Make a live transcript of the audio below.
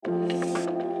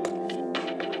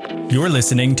You're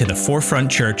listening to the Forefront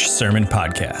Church Sermon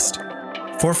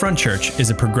Podcast. Forefront Church is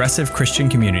a progressive Christian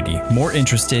community more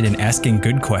interested in asking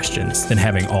good questions than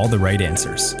having all the right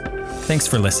answers. Thanks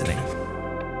for listening.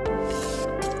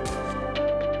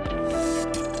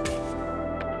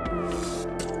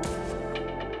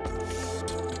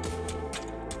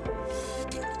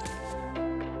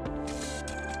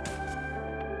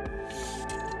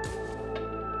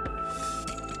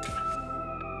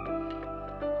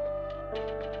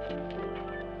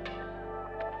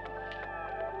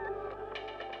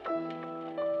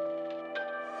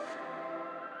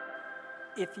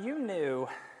 If you knew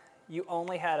you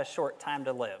only had a short time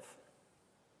to live,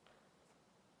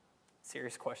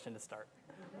 serious question to start,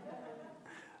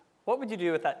 what would you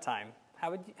do with that time?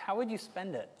 How would you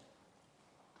spend it?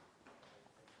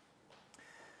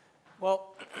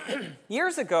 Well,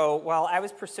 years ago, while I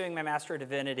was pursuing my Master of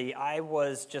Divinity, I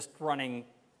was just running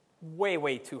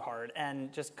way too hard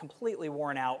and just completely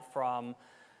worn out from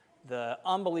the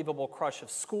unbelievable crush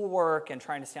of schoolwork and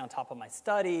trying to stay on top of my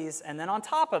studies. And then on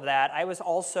top of that, I was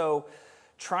also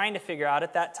trying to figure out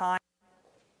at that time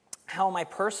how my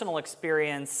personal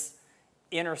experience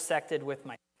intersected with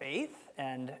my faith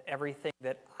and everything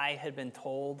that I had been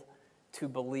told to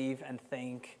believe and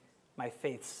think my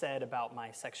faith said about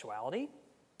my sexuality.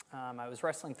 I was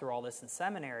wrestling through all this in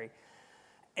seminary.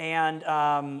 And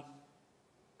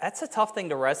that's a tough thing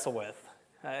to wrestle with.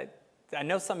 I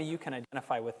know some of you can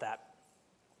identify with that.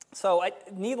 So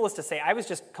needless to say, I was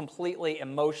just completely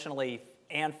emotionally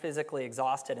and physically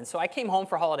exhausted. And so I came home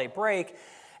for holiday break,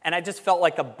 and I just felt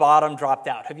like the bottom dropped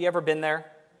out. Have you ever been there?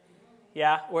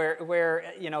 Yeah,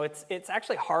 where you know, it's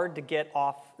actually hard to get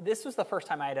off. This was the first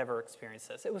time I had ever experienced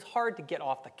this. It was hard to get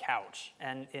off the couch,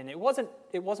 and it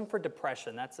wasn't for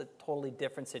depression. That's a totally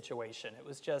different situation. It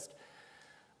was just,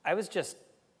 I was just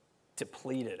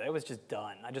depleted. I was just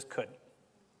done. I just couldn't.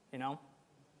 You know?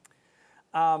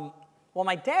 Well,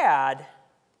 my dad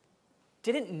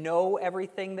didn't know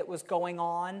everything that was going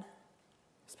on,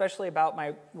 especially about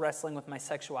my wrestling with my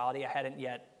sexuality. I hadn't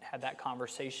yet had that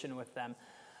conversation with them.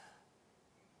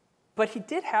 But he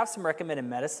did have some recommended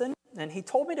medicine, and he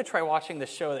told me to try watching the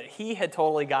show that he had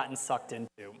totally gotten sucked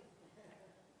into.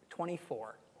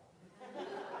 24.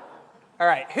 All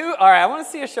right, I want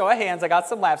to see a show of hands. I got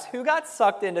some laughs. Who got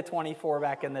sucked into 24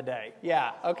 back in the day?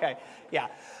 Yeah, okay, yeah.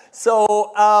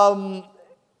 So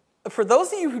for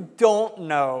those of you who don't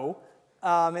know,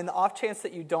 in the off chance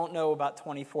that you don't know about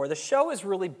 24, the show is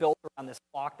really built around this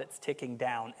clock that's ticking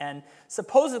down, and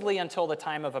supposedly until the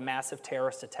time of a massive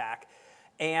terrorist attack.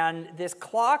 And this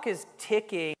clock is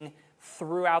ticking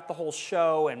throughout the whole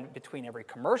show and between every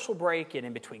commercial break and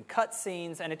in between cut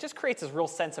scenes, and it just creates this real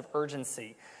sense of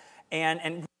urgency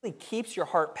and really keeps your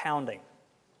heart pounding.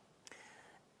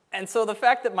 And so the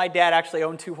fact that my dad actually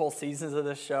owned 2 whole seasons of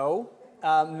the show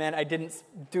meant I didn't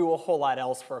do a whole lot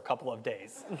else for a couple of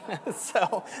days.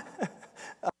 So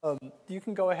you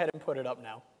can go ahead and put it up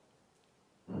now.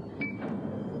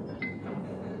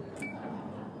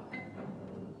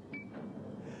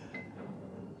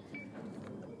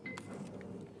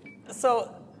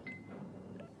 So,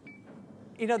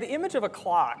 you know, the image of a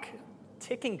clock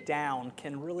ticking down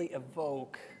can really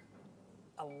evoke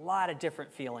a lot of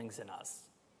different feelings in us.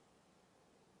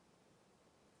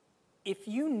 If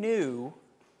you knew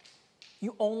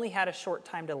you only had a short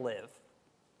time to live,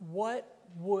 what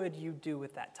would you do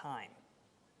with that time?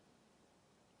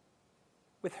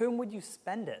 With whom would you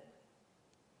spend it?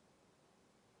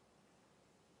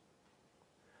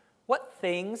 What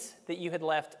things that you had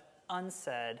left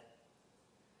unsaid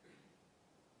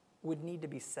would need to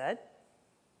be said?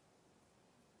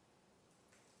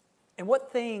 And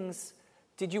what things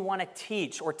did you want to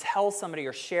teach or tell somebody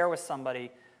or share with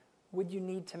somebody would you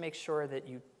need to make sure that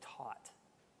you taught?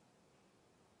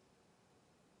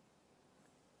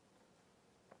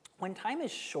 When time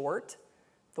is short,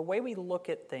 the way we look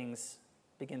at things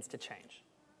begins to change.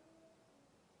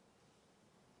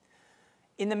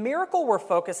 In the miracle we're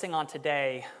focusing on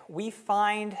today, we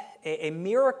find a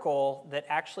miracle that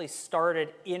actually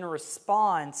started in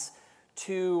response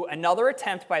to another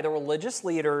attempt by the religious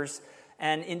leaders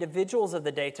and individuals of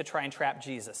the day to try and trap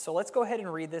Jesus. So let's go ahead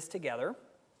and read this together.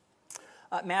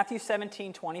 Matthew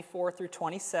 17:24 through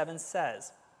 27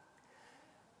 says,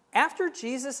 "After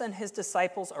Jesus and his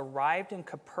disciples arrived in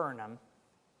Capernaum,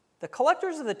 the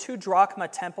collectors of the 2 drachma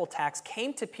temple tax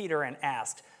came to Peter and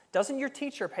asked, 'Doesn't your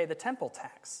teacher pay the temple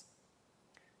tax?'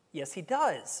 'Yes, he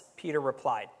does,' Peter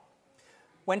replied.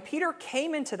 When Peter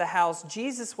came into the house,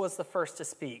 Jesus was the first to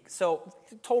speak." So,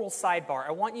 total sidebar,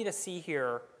 I want you to see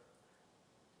here,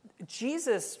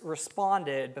 Jesus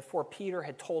responded before Peter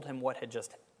had told him what had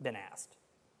just been asked.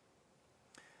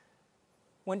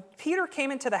 When Peter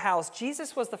came into the house,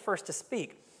 Jesus was the first to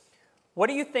speak. "What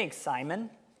do you think, Simon?"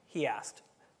 he asked.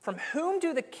 "From whom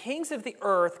do the kings of the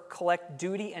earth collect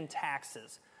duty and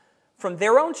taxes? From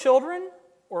their own children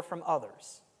or from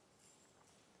others?"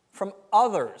 "From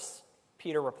others,"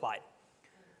 Peter replied.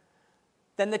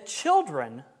 "Then the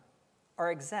children are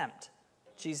exempt,"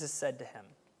 Jesus said to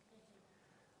him.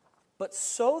 "But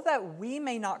so that we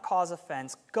may not cause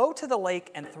offense, go to the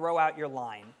lake and throw out your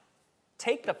line.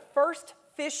 Take the first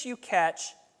fish you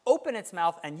catch, open its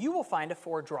mouth, and you will find a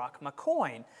 4-drachma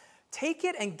coin. Take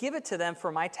it and give it to them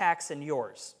for my tax and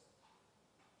yours."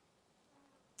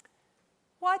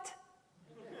 What?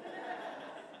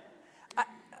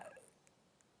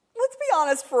 Let's be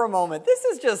honest for a moment. This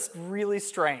is just really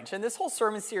strange. And this whole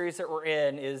sermon series that we're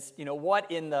in is,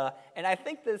 and I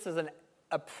think this is an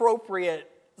appropriate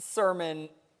sermon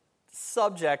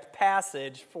subject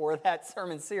passage for that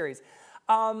sermon series.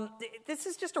 This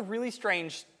is just a really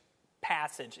strange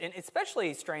passage, and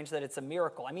especially strange that it's a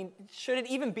miracle. I mean, should it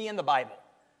even be in the Bible?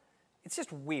 It's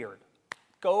just weird.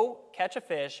 Go catch a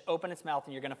fish, open its mouth,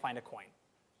 and you're going to find a coin.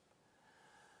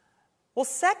 Well,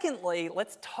 secondly,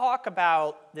 let's talk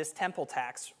about this temple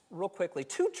tax real quickly.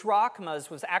 2 drachmas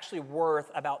was actually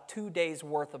worth about 2 days'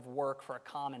 worth of work for a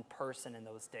common person in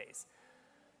those days.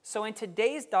 So in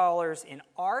today's dollars in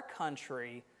our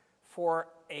country, for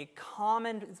a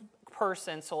common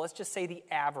person, so let's just say the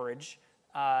average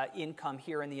income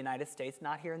here in the United States,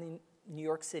 not here in the New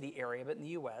York City area, but in the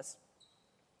U.S.,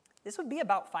 this would be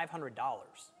about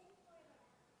 $500.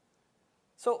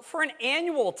 So for an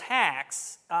annual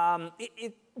tax,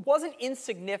 it wasn't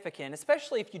insignificant,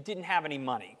 especially if you didn't have any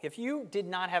money. If you did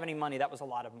not have any money, that was a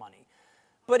lot of money.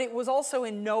 But it was also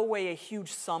in no way a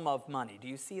huge sum of money. Do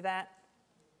you see that?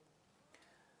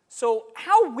 So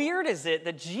how weird is it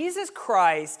that Jesus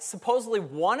Christ, supposedly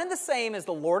one and the same as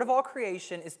the Lord of all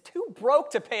creation, is too broke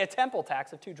to pay a temple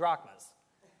tax of 2 drachmas?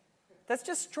 That's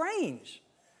just strange.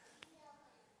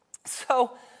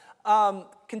 So,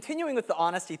 continuing with the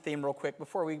honesty theme real quick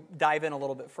before we dive in a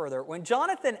little bit further. When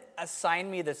Jonathan assigned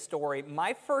me this story,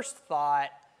 my first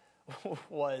thought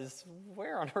was,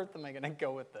 where on earth am I going to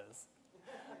go with this?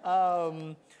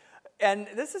 And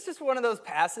this is just one of those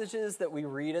passages that we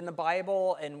read in the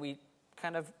Bible and we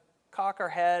kind of cock our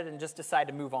head and just decide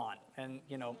to move on. And,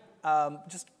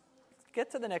 just get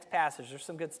to the next passage. There's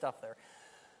some good stuff there.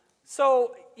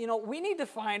 So, we need to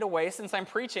find a way, since I'm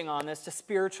preaching on this, to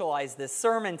spiritualize this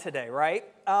sermon today, right?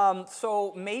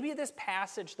 So maybe this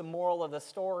passage, the moral of the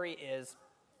story is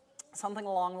something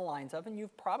along the lines of, and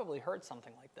you've probably heard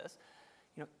something like this,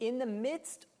 in the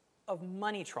midst of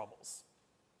money troubles,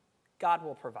 God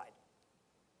will provide.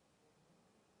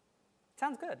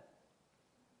 Sounds good.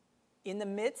 In the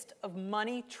midst of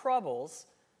money troubles,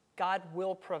 God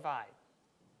will provide.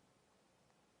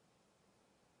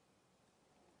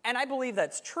 And I believe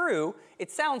that's true.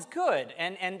 It sounds good,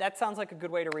 and that sounds like a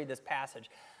good way to read this passage.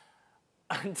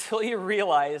 Until you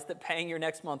realize that paying your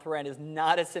next month's rent is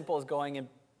not as simple as going and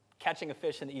catching a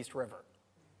fish in the East River.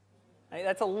 I mean,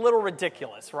 that's a little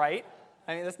ridiculous, right?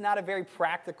 I mean, that's not a very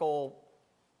practical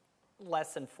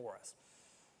lesson for us.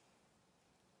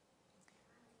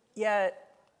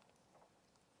 Yet,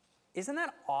 isn't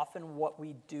that often what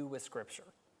we do with Scripture?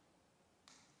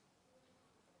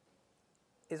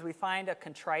 Is we find a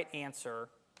contrite answer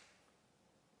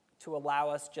to allow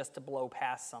us just to blow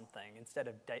past something instead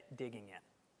of digging in.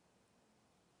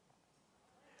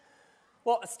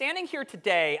 Well, standing here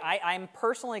today, I'm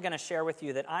personally going to share with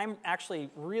you that I'm actually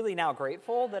really now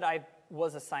grateful that I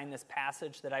was assigned this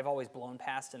passage that I've always blown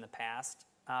past in the past.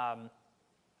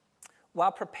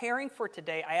 While preparing for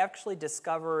today, I actually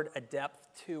discovered a depth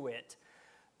to it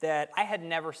that I had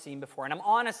never seen before. And I'm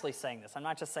honestly saying this. I'm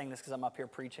not just saying this because I'm up here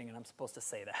preaching and I'm supposed to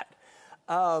say that.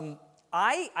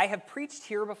 I have preached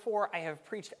here before. I have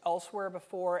preached elsewhere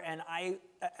before. And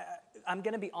I'm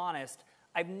going to be honest.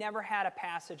 I've never had a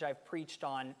passage I've preached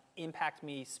on impact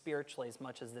me spiritually as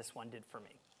much as this one did for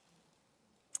me.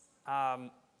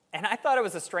 And I thought it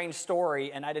was a strange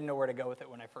story, and I didn't know where to go with it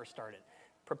when I first started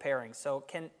preparing. So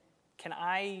can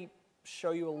I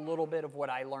show you a little bit of what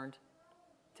I learned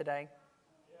today?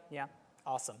 Yeah?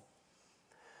 Awesome.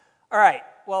 All right.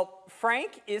 Well,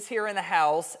 Frank is here in the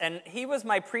house, and he was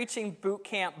my preaching boot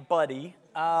camp buddy,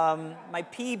 my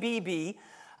PBB.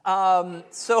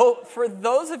 So for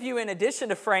those of you, in addition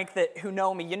to Frank, who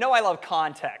know me, I love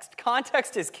context.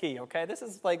 Context is key, okay? This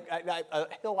is like a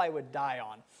hill I would die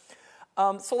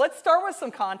on. So let's start with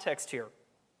some context here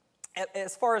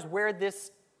as far as where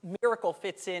this miracle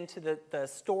fits into the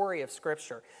story of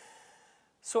Scripture.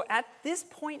 So at this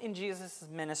point in Jesus'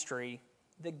 ministry,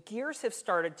 the gears have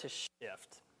started to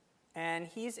shift. and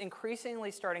he's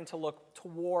increasingly starting to look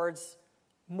towards,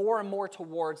 more and more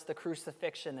towards the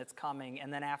crucifixion that's coming,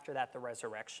 and then after that, the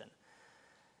resurrection.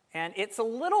 And it's a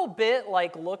little bit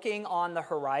like looking on the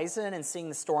horizon and seeing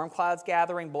the storm clouds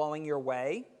gathering, blowing your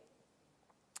way.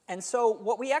 And so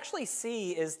what we actually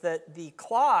see is that the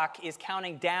clock is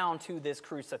counting down to this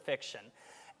crucifixion.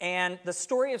 And the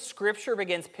story of Scripture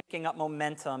begins picking up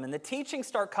momentum, and the teachings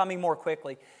start coming more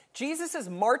quickly. Jesus is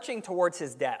marching towards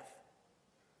his death.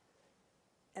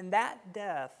 And that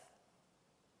death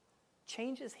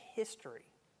changes history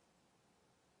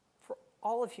for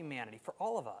all of humanity, for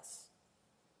all of us,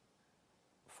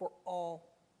 for all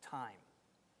time.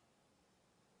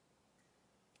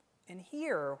 And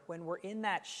here, when we're in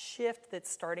that shift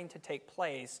that's starting to take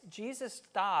place, Jesus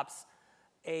stops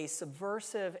a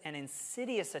subversive and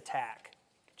insidious attack,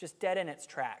 just dead in its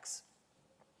tracks,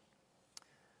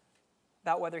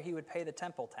 about whether he would pay the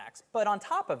temple tax. But on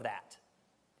top of that,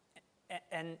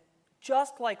 and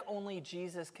just like only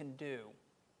Jesus can do,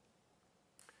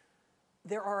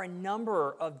 there are a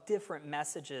number of different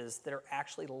messages that are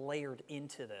actually layered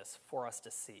into this for us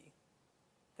to see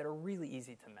that are really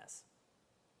easy to miss.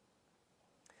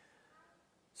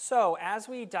 So, as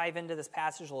we dive into this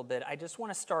passage a little bit, I just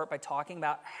want to start by talking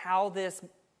about how this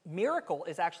miracle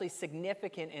is actually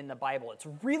significant in the Bible. It's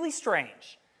really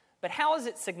strange, but how is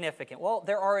it significant? Well,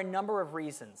 there are a number of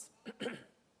reasons.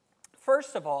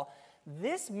 First of all,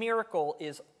 this miracle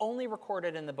is only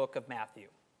recorded in the book of Matthew.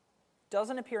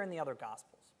 Doesn't appear in the other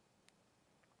Gospels.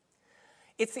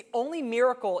 It's the only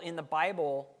miracle in the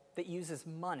Bible that uses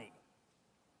money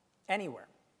anywhere.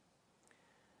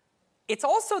 It's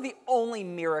also the only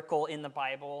miracle in the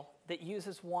Bible that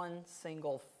uses one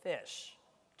single fish.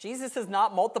 Jesus is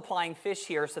not multiplying fish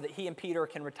here so that he and Peter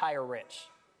can retire rich.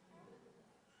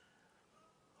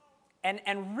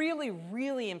 And really,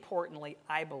 really importantly,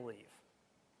 I believe,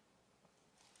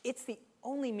 it's the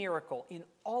only miracle in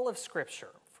all of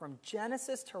Scripture, from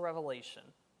Genesis to Revelation,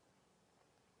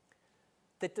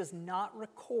 that does not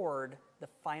record the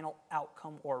final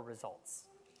outcome or results.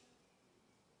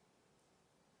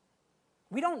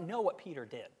 We don't know what Peter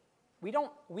did.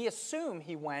 We assume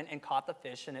he went and caught the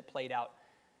fish and it played out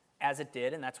as it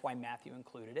did, and that's why Matthew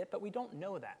included it, but we don't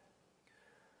know that.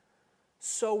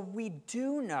 So we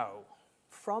do know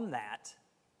from that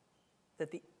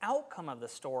the outcome of the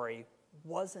story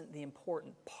wasn't the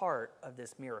important part of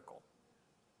this miracle.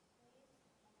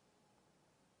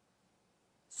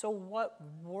 So what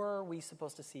were we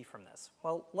supposed to see from this?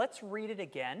 Well, let's read it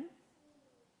again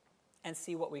and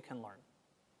see what we can learn.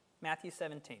 Matthew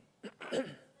 17.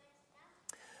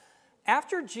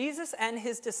 After Jesus and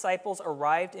his disciples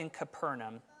arrived in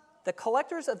Capernaum, the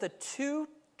collectors of the 2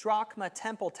 drachma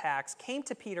temple tax came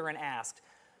to Peter and asked,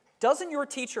 "Doesn't your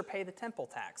teacher pay the temple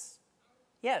tax?"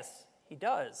 "Yes, he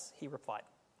does," he replied.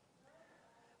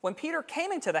 When Peter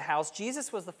came into the house,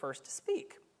 Jesus was the first to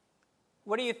speak.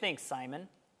 "What do you think, Simon?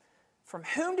 From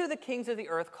whom do the kings of the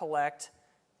earth collect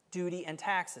duty and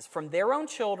taxes? From their own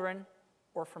children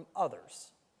or from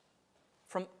others?"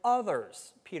 "From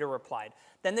others," Peter replied.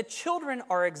 "Then the children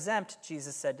are exempt,"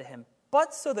 Jesus said to him.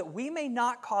 "But so that we may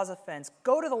not cause offense,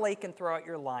 go to the lake and throw out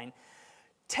your line.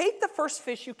 Take the first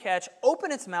fish you catch,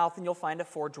 open its mouth, and you'll find a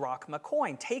 4 drachma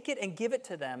coin. Take it and give it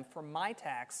to them for my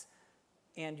tax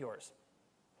and yours."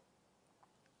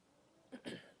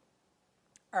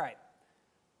 All right.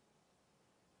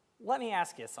 Let me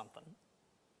ask you something.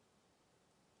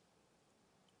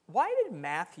 Why did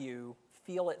Matthew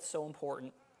feel it so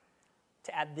important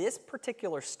to add this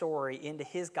particular story into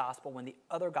his gospel when the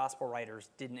other gospel writers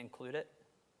didn't include it?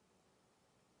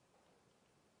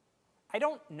 I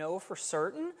don't know for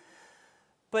certain,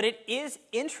 but it is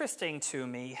interesting to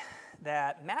me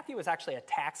that Matthew was actually a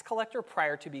tax collector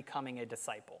prior to becoming a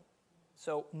disciple.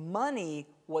 So money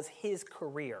was his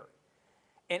career.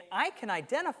 And I can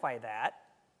identify that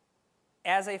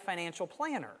as a financial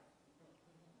planner.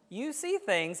 You see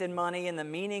things in money and the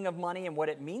meaning of money and what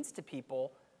it means to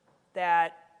people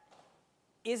that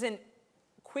isn't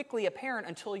quickly apparent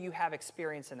until you have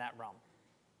experience in that realm.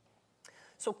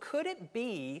 So could it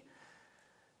be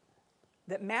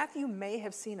that Matthew may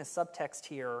have seen a subtext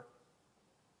here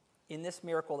in this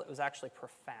miracle that was actually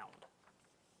profound?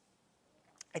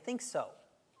 I think so.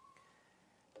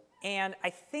 And I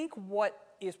think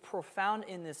what is profound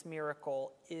in this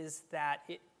miracle is that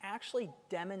it actually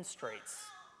demonstrates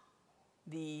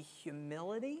the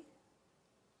humility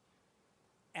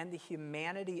and the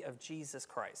humanity of Jesus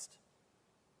Christ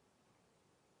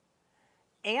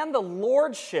and the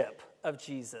lordship of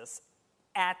Jesus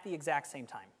at the exact same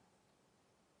time.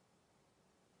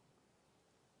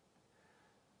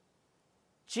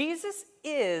 Jesus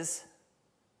is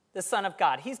the Son of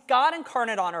God. He's God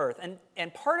incarnate on earth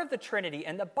and part of the Trinity,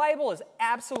 and the Bible is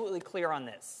absolutely clear on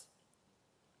this.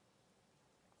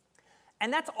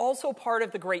 And that's also part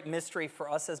of the great mystery for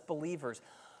us as believers.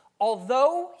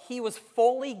 Although he was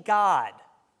fully God,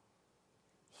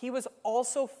 he was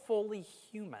also fully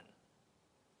human.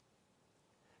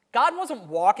 God wasn't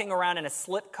walking around in a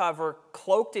slipcover,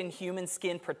 cloaked in human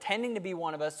skin, pretending to be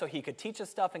one of us so he could teach us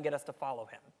stuff and get us to follow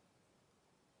him.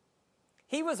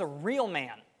 He was a real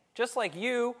man, just like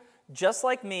you, just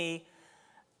like me,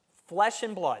 flesh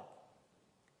and blood,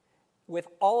 with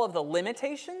all of the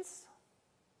limitations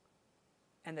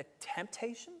and the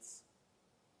temptations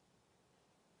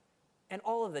and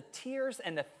all of the tears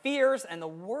and the fears and the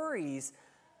worries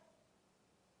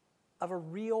of a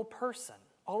real person,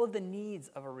 all of the needs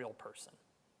of a real person.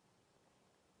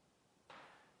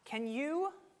 Can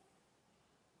you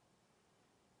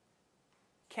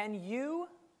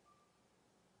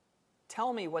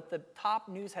tell me what the top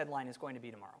news headline is going to be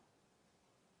tomorrow?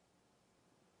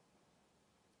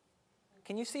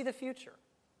 Can you see the future?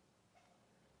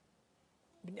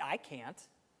 I can't.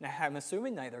 Now, I'm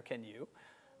assuming neither can you.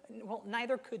 Well,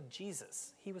 neither could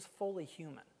Jesus. He was fully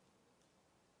human.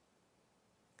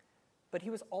 But he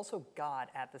was also God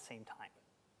at the same time.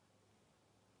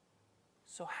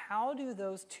 So how do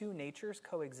those two natures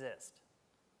coexist?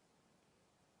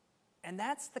 And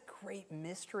that's the great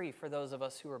mystery for those of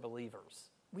us who are believers.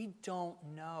 We don't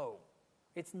know.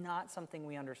 It's not something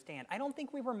we understand. I don't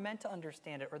think we were meant to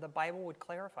understand it, or the Bible would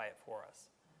clarify it for us.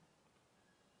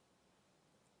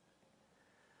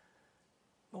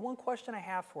 The one question I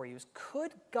have for you is,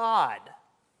 could God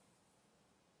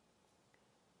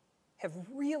have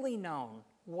really known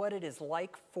what it is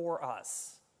like for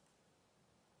us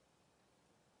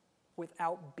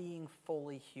without being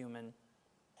fully human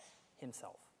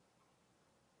himself?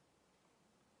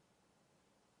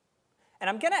 And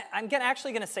I'm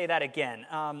actually going to say that again,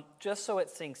 just so it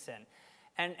sinks in.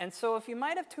 And so if you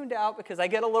might have tuned out, because I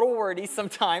get a little wordy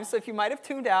sometimes, so if you might have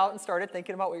tuned out and started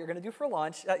thinking about what you're going to do for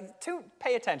lunch,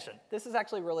 pay attention. This is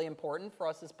actually really important for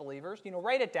us as believers.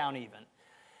 Write it down even.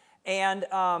 And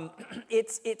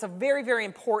it's a very, very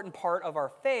important part of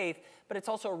our faith, but it's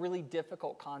also a really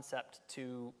difficult concept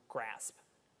to grasp.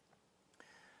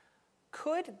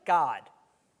 Could God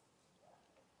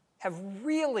have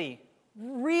really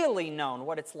known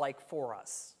what it's like for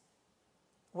us,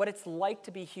 what it's like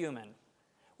to be human,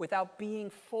 without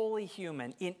being fully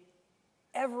human in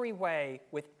every way,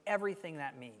 with everything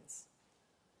that means?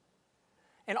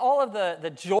 And all of the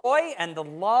joy and the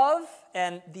love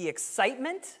and the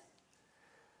excitement,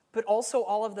 but also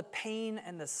all of the pain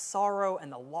and the sorrow and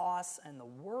the loss and the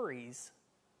worries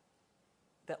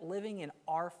that living in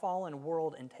our fallen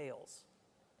world entails.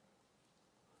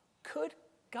 Could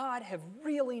God have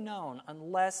really known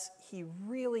unless he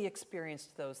really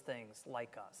experienced those things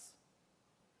like us?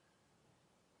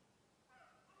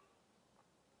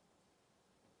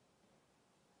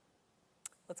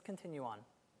 Let's continue on.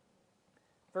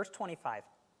 Verse 25.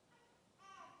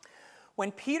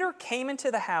 When Peter came into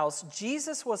the house,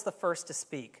 Jesus was the first to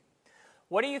speak.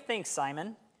 "What do you think,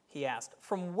 Simon?" he asked.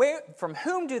 From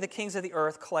whom do the kings of the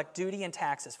earth collect duty and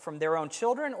taxes? From their own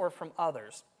children or from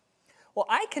others?" Well,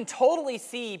 I can totally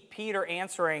see Peter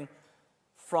answering,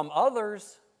 "From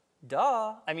others,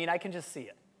 duh." I can just see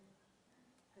it.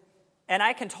 And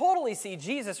I can totally see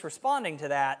Jesus responding to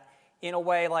that in a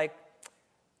way like,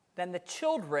 "Then the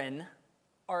children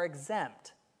are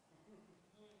exempt."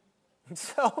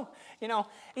 So,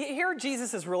 here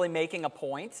Jesus is really making a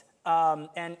point.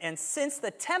 And since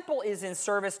the temple is in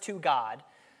service to God,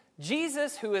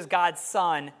 Jesus, who is God's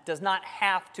son, does not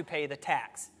have to pay the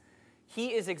tax.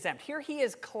 He is exempt. Here he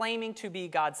is claiming to be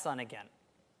God's son again.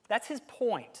 That's his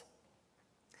point.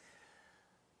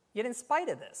 Yet in spite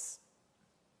of this,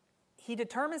 he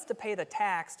determines to pay the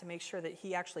tax to make sure that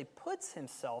he actually puts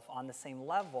himself on the same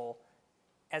level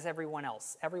as everyone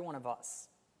else, every one of us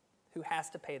who has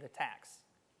to pay the tax.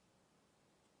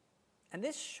 And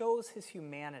this shows his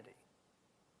humanity.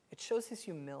 It shows his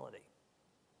humility.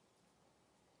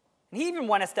 And he even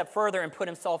went a step further and put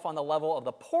himself on the level of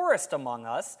the poorest among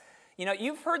us.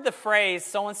 You've heard the phrase,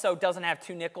 so-and-so doesn't have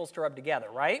two nickels to rub together,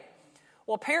 right?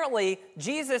 Well, apparently,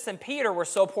 Jesus and Peter were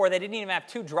so poor they didn't even have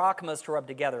 2 drachmas to rub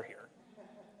together here,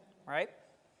 right?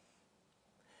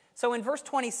 So in verse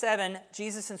 27,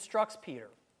 Jesus instructs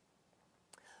Peter,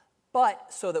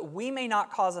 "But so that we may not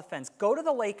cause offense, go to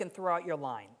the lake and throw out your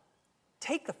line.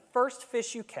 Take the first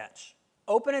fish you catch,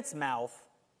 open its mouth,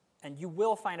 and you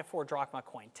will find a 4 drachma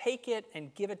coin. Take it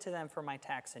and give it to them for my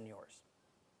tax and yours."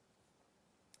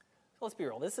 So let's be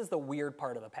real. This is the weird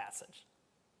part of the passage.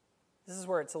 This is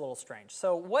where it's a little strange.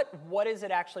 So what is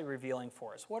it actually revealing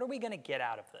for us? What are we going to get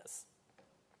out of this?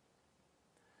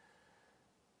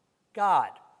 God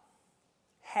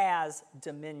has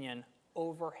dominion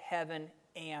over heaven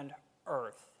and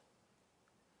earth,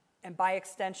 and by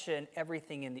extension,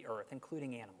 everything in the earth,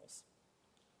 including animals.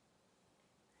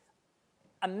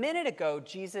 A minute ago,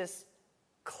 Jesus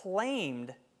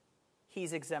claimed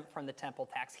he's exempt from the temple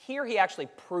tax. Here he actually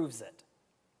proves it,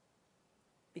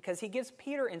 because he gives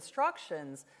Peter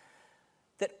instructions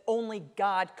that only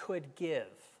God could give.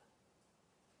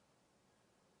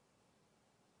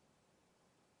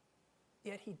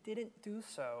 Yet he didn't do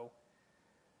so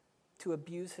to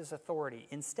abuse his authority.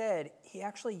 Instead, he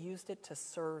actually used it to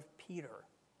serve Peter.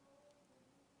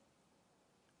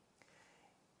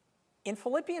 In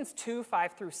Philippians 2,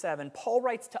 5 through 7, Paul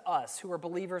writes to us, who are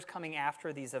believers coming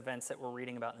after these events that we're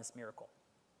reading about in this miracle.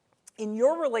 In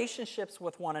your relationships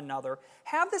with one another,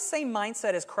 have the same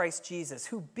mindset as Christ Jesus,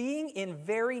 who being in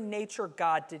very nature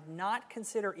God, did not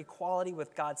consider equality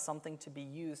with God something to be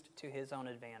used to his own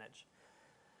advantage.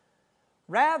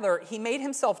 Rather, he made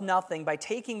himself nothing by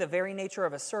taking the very nature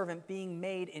of a servant, being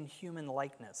made in human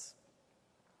likeness.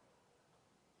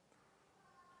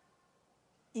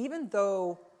 Even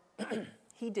though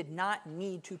he did not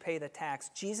need to pay the tax,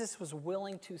 Jesus was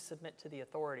willing to submit to the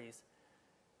authorities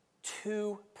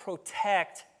to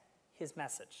protect his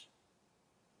message.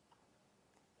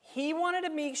 He wanted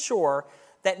to make sure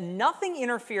that nothing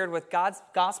interfered with God's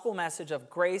gospel message of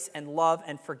grace and love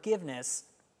and forgiveness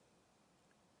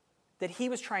that he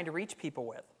was trying to reach people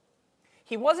with.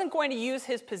 He wasn't going to use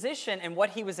his position and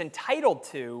what he was entitled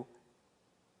to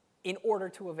in order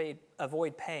to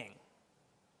avoid paying.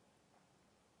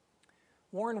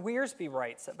 Warren Wiersbe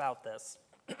writes about this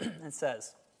and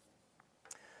says,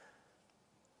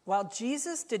 while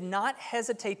Jesus did not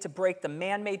hesitate to break the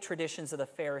man-made traditions of the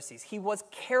Pharisees, he was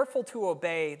careful to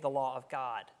obey the law of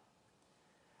God.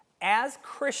 As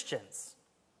Christians,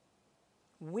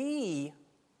 we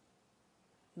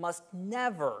must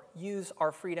never use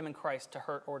our freedom in Christ to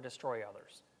hurt or destroy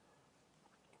others.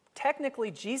 Technically,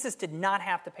 Jesus did not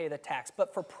have to pay the tax,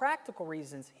 but for practical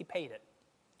reasons, he paid it.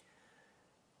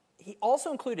 He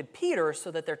also included Peter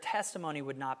so that their testimony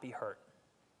would not be hurt.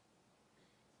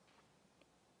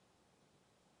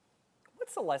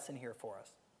 What's the lesson here for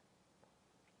us?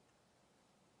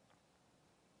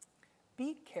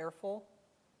 Be careful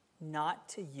not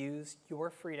to use your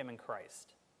freedom in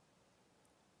Christ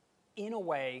in a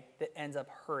way that ends up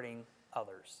hurting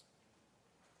others.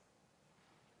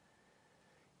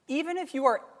 Even if you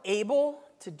are able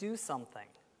to do something,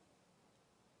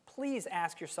 please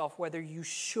ask yourself whether you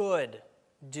should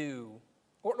do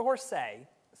or say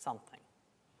something.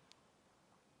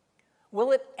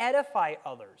 Will it edify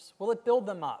others? Will it build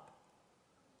them up?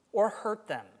 Or hurt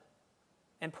them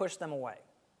and push them away?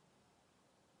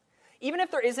 Even if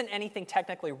there isn't anything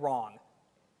technically wrong,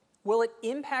 will it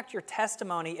impact your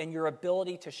testimony and your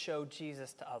ability to show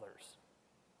Jesus to others?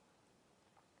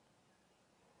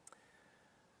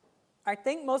 I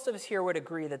think most of us here would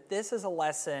agree that this is a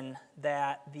lesson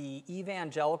that the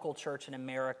evangelical church in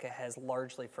America has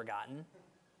largely forgotten.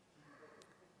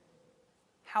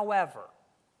 However,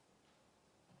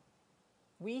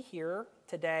 we here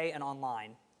today and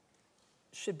online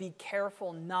should be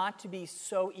careful not to be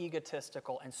so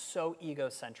egotistical and so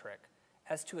egocentric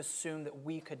as to assume that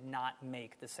we could not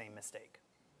make the same mistake.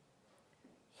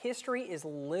 History is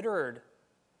littered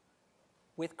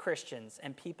with Christians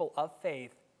and people of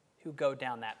faith who go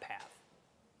down that path.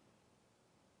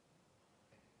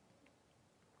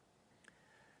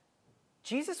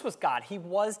 Jesus was God. He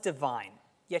was divine,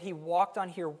 yet he walked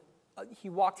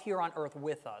here on earth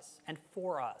with us and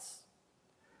for us.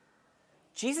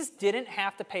 Jesus didn't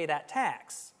have to pay that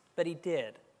tax, but he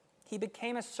did. He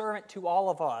became a servant to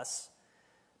all of us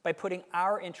by putting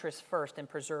our interests first and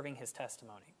preserving his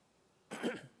testimony.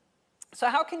 So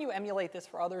how can you emulate this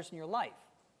for others in your life?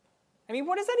 I mean,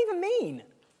 what does that even mean?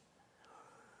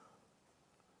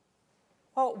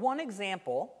 Well, one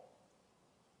example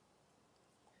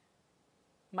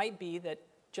might be that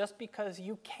just because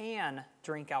you can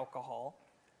drink alcohol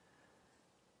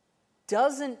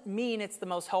doesn't mean it's the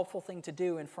most helpful thing to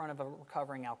do in front of a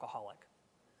recovering alcoholic.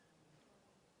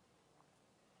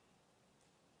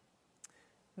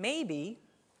 Maybe,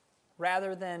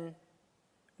 rather than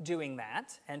doing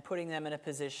that and putting them in a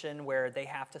position where they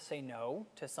have to say no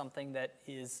to something that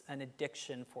is an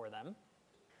addiction for them,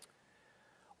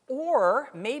 or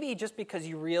maybe just because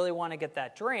you really want to get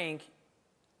that drink,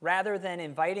 rather than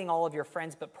inviting all of your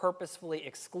friends but purposefully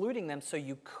excluding them so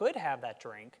you could have that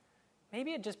drink,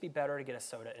 maybe it'd just be better to get a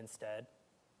soda instead.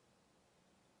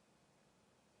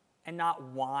 and not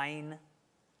whine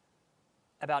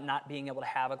about not being able to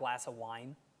have a glass of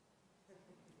wine?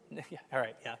 Yeah, all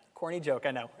right, yeah, corny joke,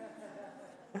 I know.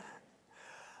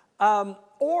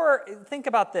 Or think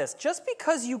about this. Just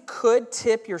because you could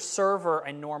tip your server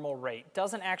a normal rate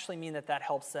doesn't actually mean that that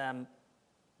helps them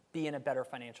be in a better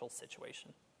financial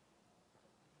situation.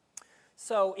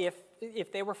 So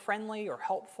if they were friendly or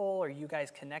helpful or you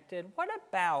guys connected,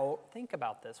 think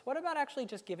about this, what about actually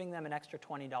just giving them an extra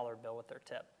 $20 bill with their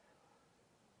tip?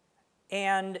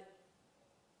 And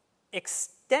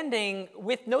extending,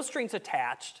 with no strings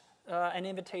attached, an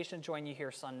invitation to join you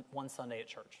here one Sunday at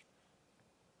church.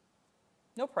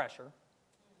 No pressure.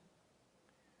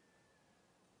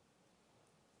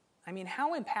 I mean,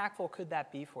 how impactful could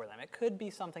that be for them? It could be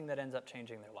something that ends up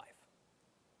changing their life.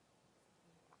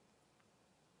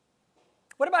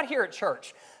 What about here at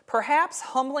church? Perhaps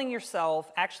humbling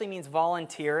yourself actually means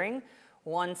volunteering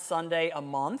one Sunday a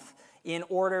month in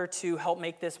order to help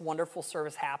make this wonderful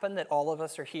service happen that all of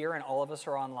us are here and all of us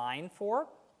are online for,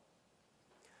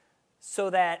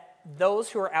 so that those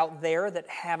who are out there that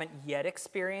haven't yet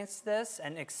experienced this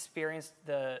and experienced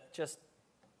just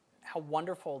how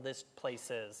wonderful this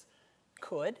place is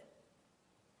could.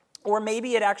 Or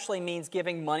maybe it actually means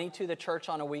giving money to the church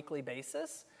on a weekly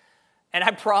basis. And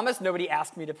I promise nobody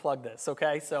asked me to plug this,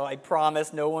 okay? So I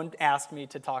promise no one asked me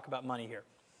to talk about money here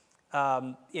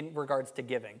in regards to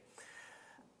giving.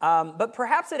 But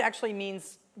perhaps it actually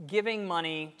means giving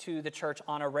money to the church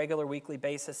on a regular weekly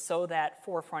basis so that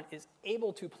Forefront is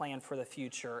able to plan for the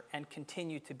future and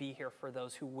continue to be here for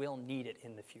those who will need it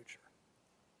in the future.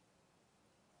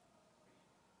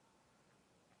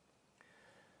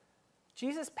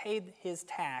 Jesus paid his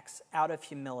tax out of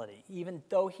humility, even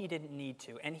though he didn't need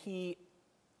to. And he,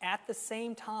 at the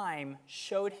same time,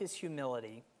 showed his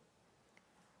humility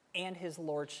and his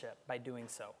lordship by doing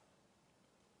so.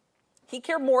 He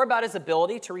cared more about his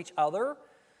ability to reach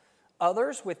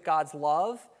others with God's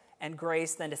love and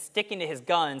grace than to sticking to his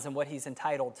guns and what he's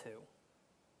entitled to.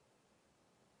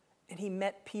 And he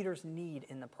met Peter's need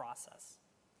in the process.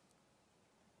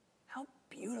 How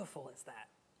beautiful is that?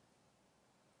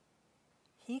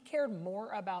 He cared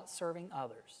more about serving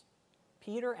others,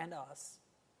 Peter and us,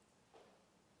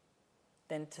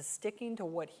 than to sticking to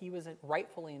what he was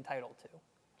rightfully entitled to.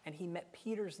 And he met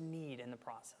Peter's need in the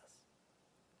process.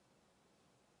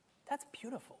 That's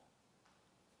beautiful.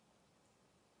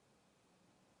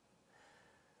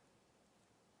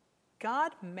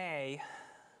 God may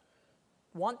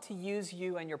want to use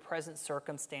you and your present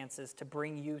circumstances to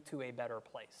bring you to a better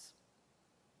place,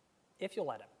 if you'll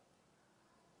let him.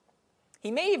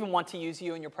 He may even want to use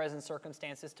you and your present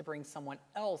circumstances to bring someone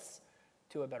else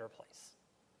to a better place,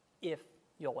 if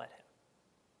you'll let him.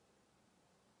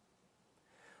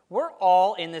 We're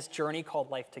all in this journey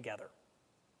called life together.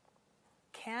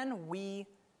 Can we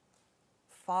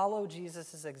follow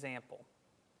Jesus' example?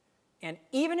 And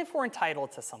even if we're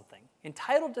entitled to something,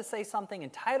 entitled to say something,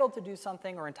 entitled to do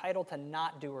something, or entitled to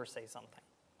not do or say something,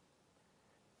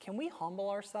 can we humble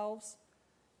ourselves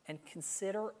and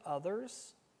consider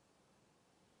others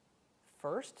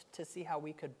first to see how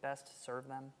we could best serve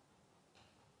them?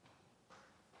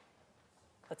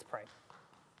 Let's pray.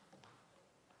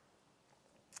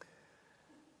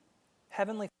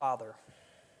 Heavenly Father,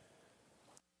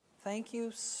 thank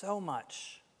you so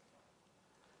much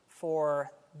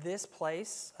for this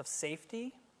place of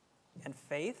safety and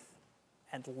faith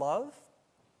and love.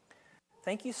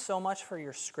 Thank you so much for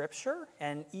your scripture,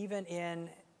 and even in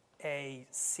a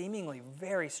seemingly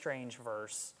very strange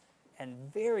verse and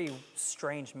very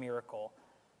strange miracle,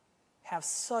 have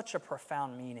such a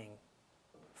profound meaning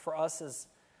for us as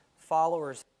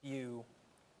followers of you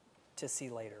to see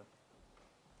later.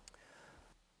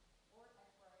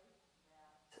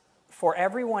 For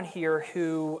everyone here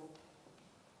who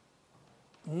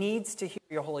needs to hear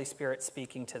your Holy Spirit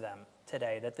speaking to them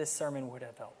today, that this sermon would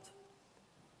have helped.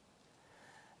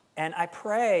 And I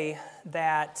pray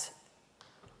that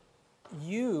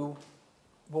you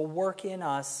will work in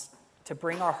us to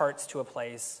bring our hearts to a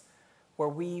place where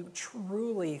we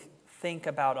truly think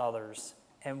about others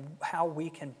and how we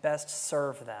can best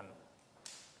serve them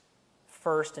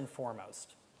first and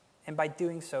foremost. And by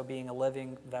doing so, being a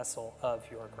living vessel of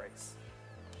your grace.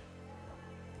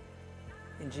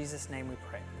 In Jesus' name we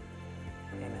pray.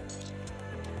 Amen.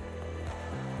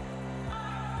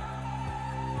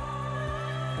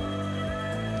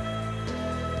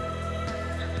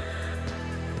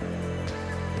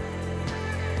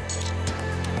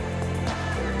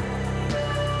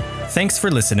 Thanks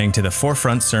for listening to the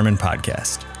Forefront Sermon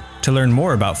Podcast. To learn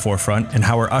more about Forefront and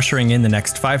how we're ushering in the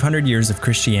next 500 years of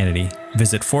Christianity,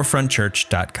 visit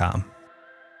forefrontchurch.com.